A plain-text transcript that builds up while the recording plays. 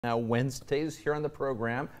Now, Wednesdays here on the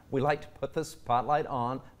program, we like to put the spotlight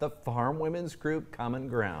on the farm women's group, Common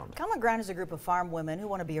Ground. Common Ground is a group of farm women who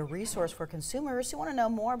want to be a resource for consumers who want to know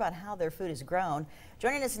more about how their food is grown.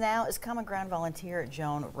 Joining us now is Common Ground volunteer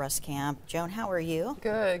Joan Ruskamp. Joan, how are you?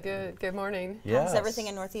 Good morning. Yes. How's everything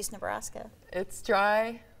in northeast Nebraska? It's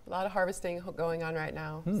dry. A lot of harvesting going on right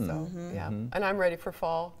now. Yeah, and I'm ready for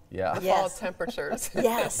fall. Yeah. The Yes. fall temperatures.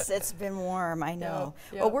 Yes, it's been warm, I know.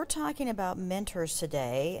 Yeah. Well, we're talking about mentors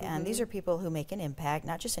today, and these are people who make an impact,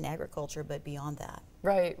 not just in agriculture, but beyond that.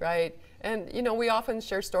 Right. And you know, we often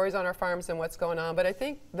share stories on our farms and what's going on, but I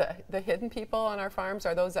think the hidden people on our farms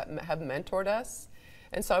are those that have mentored us.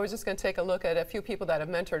 And so I was just going to take a look at a few people that have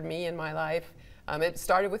mentored me in my life. It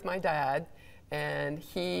started with my dad. And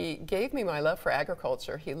he gave me my love for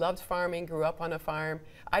agriculture. He loved farming, grew up on a farm.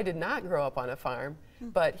 I did not grow up on a farm,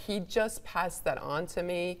 but he just passed that on to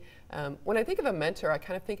me. When I think of a mentor, I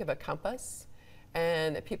kind of think of a compass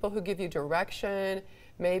and people who give you direction.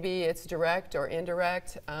 Maybe it's direct or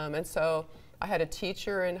indirect. And so I had a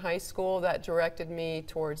teacher in high school that directed me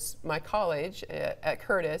towards my college at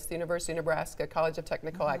Curtis, the University of Nebraska College of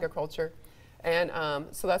Technical Agriculture. And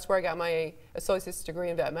so that's where I got my associate's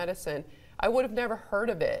degree in vet medicine. I would have never heard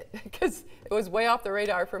of it because it was way off the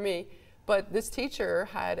radar for me. But this teacher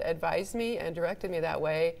had advised me and directed me that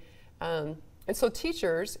way. And so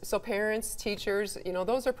teachers, so parents, teachers, you know,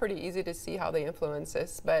 those are pretty easy to see how they influence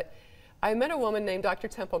us. But I met a woman named Dr.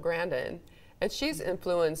 Temple Grandin, and she's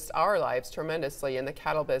influenced our lives tremendously in the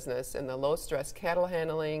cattle business, in the low-stress cattle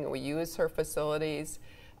handling. We use her facilities.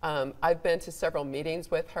 I've been to several meetings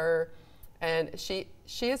with her. And she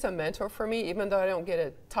is a mentor for me, even though I don't get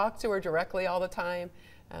to talk to her directly all the time.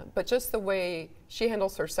 But just the way she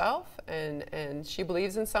handles herself, and she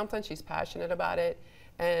believes in something, she's passionate about it,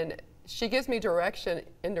 and she gives me direction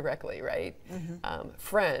indirectly, right?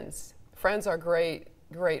 Friends are great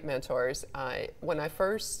mentors. When I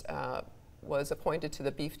first was appointed to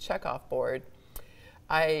the Beef Checkoff Board,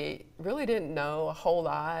 I really didn't know a whole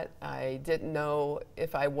lot. I didn't know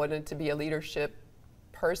if I wanted to be a leadership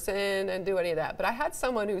person and do any of that, but I had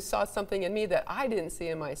someone who saw something in me that I didn't see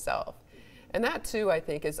in myself. And that too, I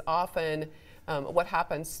think, is often what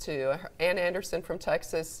happens to Ann Anderson from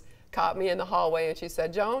Texas. Caught me in the hallway and she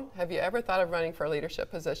said, "Joan, have you ever thought of running for a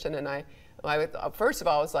leadership position?" And I first of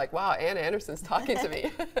all, I was like, wow, Ann Anderson's talking to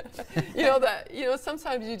me. You know,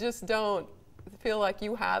 sometimes you just don't feel like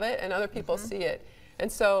you have it and other people see it.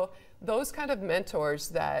 And so those kind of mentors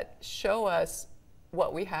that show us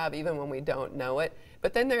what we have even when we don't know it,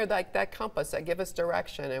 but then they're like that compass that give us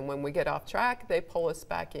direction, and when we get off track, they pull us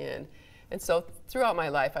back in. And so throughout my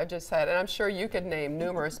life, I've just had, and I'm sure you could name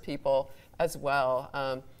numerous people as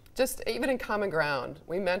well. Just even in Common Ground,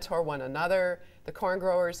 we mentor one another. The Corn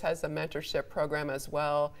Growers has a mentorship program as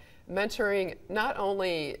well. Mentoring not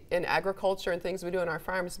only in agriculture and things we do in our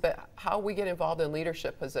farms, but how we get involved in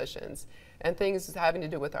leadership positions and things having to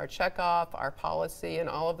do with our checkoff, our policy, and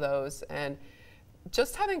all of those. And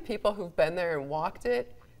just having people who've been there and walked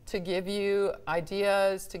it to give you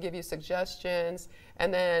ideas, to give you suggestions.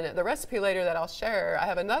 And then the recipe later that I'll share, I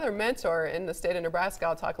have another mentor in the state of Nebraska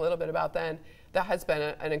I'll talk a little bit about then, that has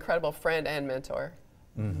been an incredible friend and mentor.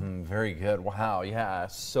 Very good. Wow. Yeah.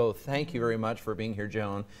 So thank you very much for being here,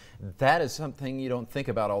 Joan. That is something you don't think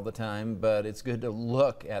about all the time, but it's good to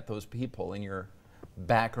look at those people in your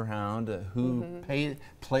background who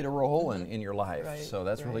played a role in your life. Right, so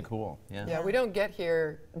that's really cool. Yeah, we don't get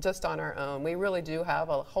here just on our own. We really do have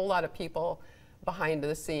a whole lot of people behind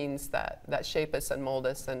the scenes that shape us and mold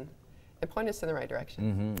us and point us in the right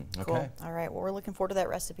direction. Okay. Cool. All right. Well, we're looking forward to that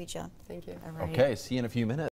recipe, Joan. Thank you. All right. Okay. See you in a few minutes.